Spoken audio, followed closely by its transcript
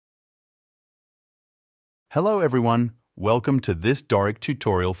Hello everyone, welcome to this Dorik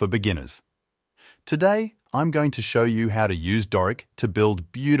tutorial for beginners. Today, I'm going to show you how to use Dorik to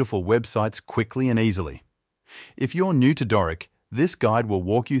build beautiful websites quickly and easily. If you're new to Dorik, this guide will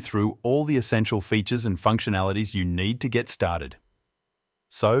walk you through all the essential features and functionalities you need to get started.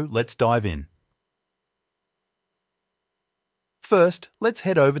 So let's dive in. First, let's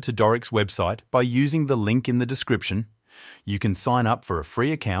head over to Dorik's website by using the link in the description. You can sign up for a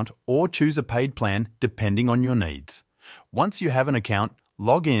free account or choose a paid plan depending on your needs. Once you have an account,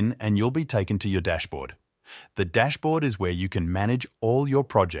 log in and you'll be taken to your dashboard. The dashboard is where you can manage all your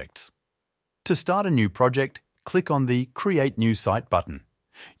projects. To start a new project, click on the Create New Site button.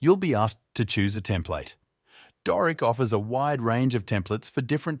 You'll be asked to choose a template. Dorik offers a wide range of templates for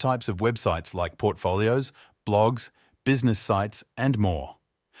different types of websites like portfolios, blogs, business sites, and more.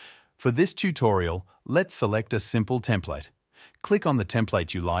 For this tutorial, let's select a simple template. Click on the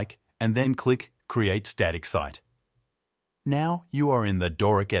template you like and then click Create Static Site. Now you are in the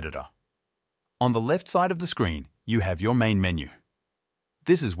Dorik editor. On the left side of the screen, you have your main menu.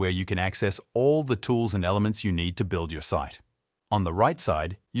 This is where you can access all the tools and elements you need to build your site. On the right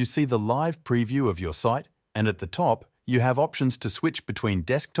side, you see the live preview of your site, and at the top, you have options to switch between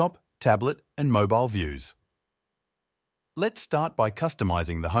desktop, tablet, and mobile views. Let's start by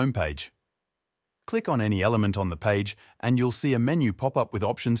customizing the homepage. Click on any element on the page and you'll see a menu pop up with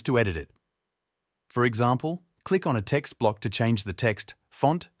options to edit it. For example, click on a text block to change the text,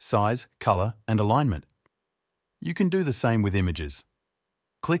 font, size, color, and alignment. You can do the same with images.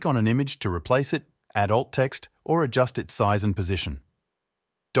 Click on an image to replace it, add alt text, or adjust its size and position.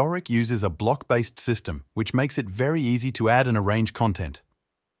 Dorik uses a block-based system, which makes it very easy to add and arrange content.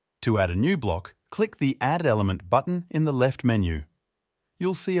 To add a new block, click the Add Element button in the left menu.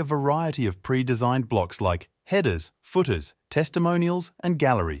 You'll see a variety of pre-designed blocks like headers, footers, testimonials, and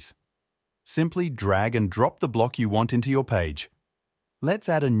galleries. Simply drag and drop the block you want into your page. Let's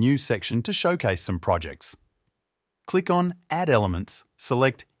add a new section to showcase some projects. Click on Add Elements,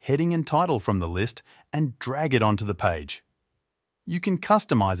 select Heading and Title from the list, and drag it onto the page. You can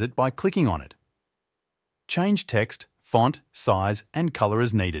customize it by clicking on it. Change text, font, size, and color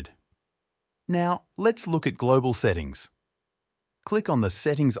as needed. Now, let's look at global settings. Click on the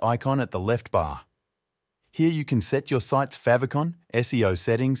Settings icon at the left bar. Here you can set your site's favicon, SEO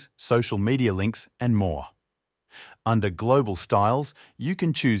settings, social media links, and more. Under Global Styles, you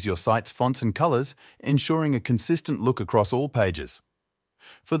can choose your site's fonts and colors, ensuring a consistent look across all pages.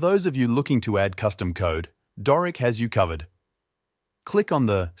 For those of you looking to add custom code, Dorik has you covered. Click on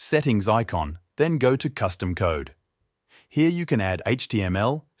the Settings icon, then go to Custom Code. Here you can add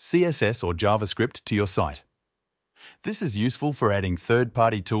HTML, CSS or JavaScript to your site. This is useful for adding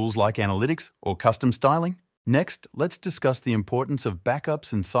third-party tools like analytics or custom styling. Next, let's discuss the importance of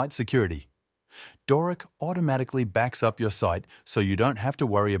backups and site security. Dorik automatically backs up your site so you don't have to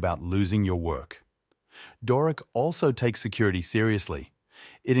worry about losing your work. Dorik also takes security seriously.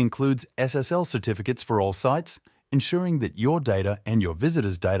 It includes SSL certificates for all sites, ensuring that your data and your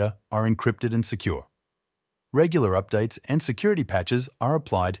visitors' data are encrypted and secure. Regular updates and security patches are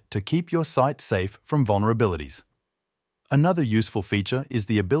applied to keep your site safe from vulnerabilities. Another useful feature is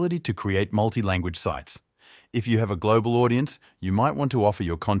the ability to create multi-language sites. If you have a global audience, you might want to offer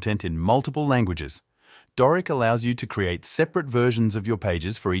your content in multiple languages. Dorik allows you to create separate versions of your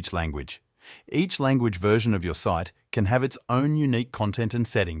pages for each language. Each language version of your site can have its own unique content and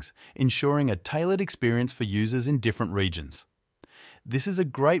settings, ensuring a tailored experience for users in different regions. This is a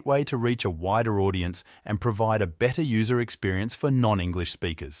great way to reach a wider audience and provide a better user experience for non-English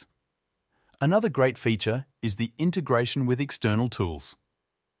speakers. Another great feature is the integration with external tools.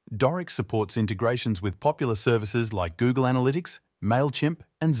 Dorik supports integrations with popular services like Google Analytics, MailChimp,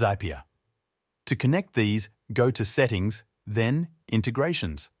 and Zapier. To connect these, go to Settings, then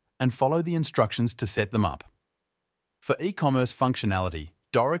Integrations, and follow the instructions to set them up. For e-commerce functionality,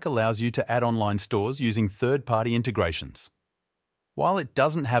 Dorik allows you to add online stores using third-party integrations. While it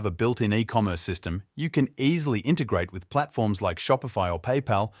doesn't have a built-in e-commerce system, you can easily integrate with platforms like Shopify or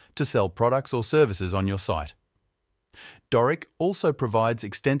PayPal to sell products or services on your site. Dorik also provides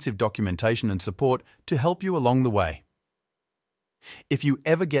extensive documentation and support to help you along the way. If you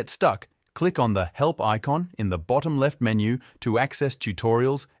ever get stuck, click on the Help icon in the bottom left menu to access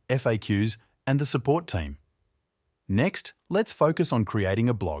tutorials, FAQs, and the support team. Next, let's focus on creating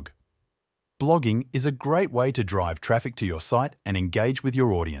a blog. Blogging is a great way to drive traffic to your site and engage with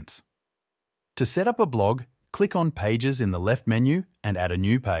your audience. To set up a blog, click on Pages in the left menu and add a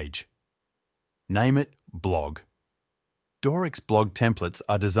new page. Name it Blog. Dorik's blog templates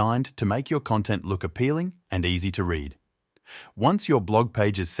are designed to make your content look appealing and easy to read. Once your blog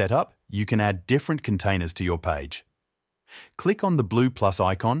page is set up, you can add different containers to your page. Click on the blue plus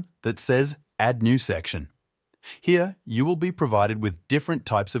icon that says Add New Section. Here, you will be provided with different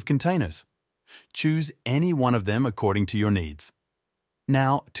types of containers. Choose any one of them according to your needs.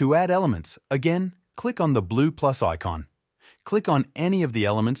 Now, to add elements, again, click on the blue plus icon. Click on any of the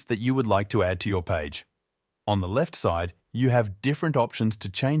elements that you would like to add to your page. On the left side, you have different options to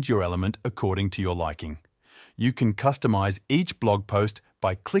change your element according to your liking. You can customize each blog post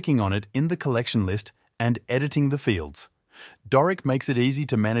by clicking on it in the collection list and editing the fields. Dorik makes it easy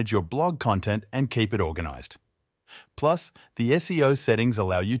to manage your blog content and keep it organized. Plus, the SEO settings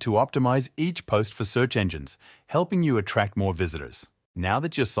allow you to optimize each post for search engines, helping you attract more visitors. Now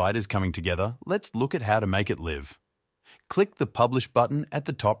that your site is coming together, let's look at how to make it live. Click the Publish button at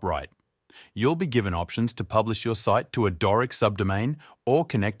the top right. You'll be given options to publish your site to a Dorik subdomain or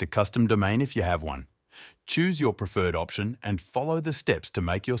connect a custom domain if you have one. Choose your preferred option and follow the steps to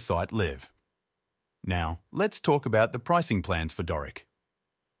make your site live. Now, let's talk about the pricing plans for Dorik.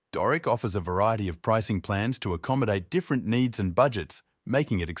 Dorik offers a variety of pricing plans to accommodate different needs and budgets,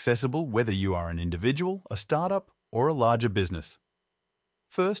 making it accessible whether you are an individual, a startup, or a larger business.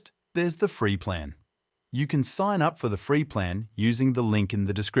 First, there's the free plan. You can sign up for the free plan using the link in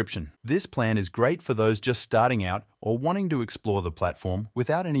the description. This plan is great for those just starting out or wanting to explore the platform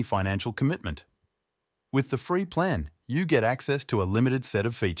without any financial commitment. With the free plan, you get access to a limited set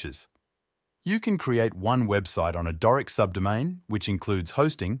of features. You can create one website on a Dorik subdomain, which includes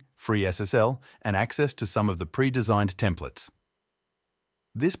hosting, free SSL, and access to some of the pre-designed templates.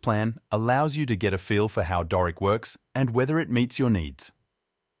 This plan allows you to get a feel for how Dorik works and whether it meets your needs.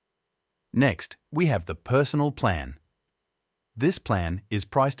 Next, we have the personal plan. This plan is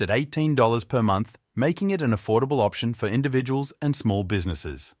priced at $18 per month, making it an affordable option for individuals and small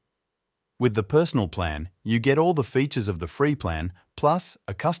businesses. With the personal plan, you get all the features of the free plan, plus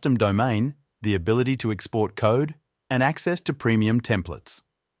a custom domain, the ability to export code, and access to premium templates.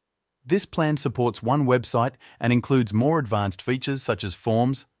 This plan supports one website and includes more advanced features such as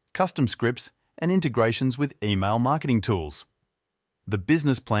forms, custom scripts, and integrations with email marketing tools. The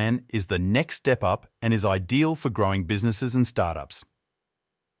business plan is the next step up and is ideal for growing businesses and startups.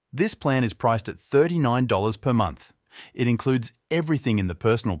 This plan is priced at $39 per month. It includes everything in the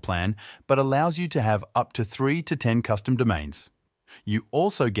personal plan, but allows you to have up to 3 to 10 custom domains. You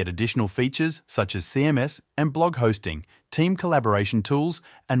also get additional features such as CMS and blog hosting, team collaboration tools,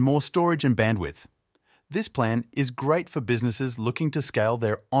 and more storage and bandwidth. This plan is great for businesses looking to scale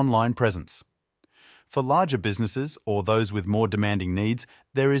their online presence. For larger businesses or those with more demanding needs,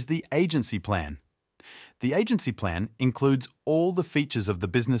 there is the agency plan. The agency plan includes all the features of the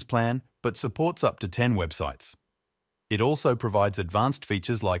business plan but supports up to 10 websites. It also provides advanced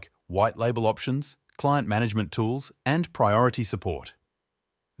features like white label options, client management tools, and priority support.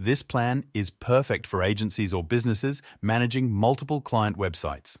 This plan is perfect for agencies or businesses managing multiple client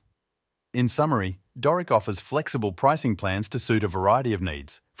websites. In summary, Dorik offers flexible pricing plans to suit a variety of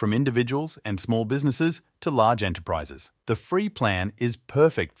needs, from individuals and small businesses to large enterprises. The free plan is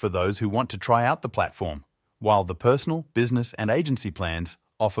perfect for those who want to try out the platform, while the personal, business, and agency plans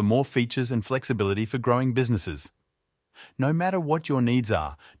offer more features and flexibility for growing businesses. No matter what your needs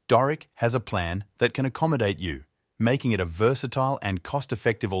are, Dorik has a plan that can accommodate you, making it a versatile and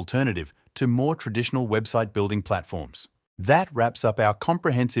cost-effective alternative to more traditional website building platforms. That wraps up our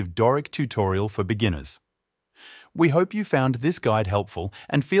comprehensive Dorik tutorial for beginners. We hope you found this guide helpful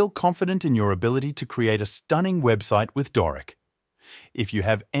and feel confident in your ability to create a stunning website with Dorik. If you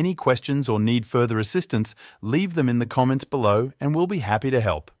have any questions or need further assistance, leave them in the comments below and we'll be happy to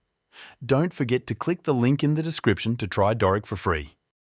help. Don't forget to click the link in the description to try Dorik for free.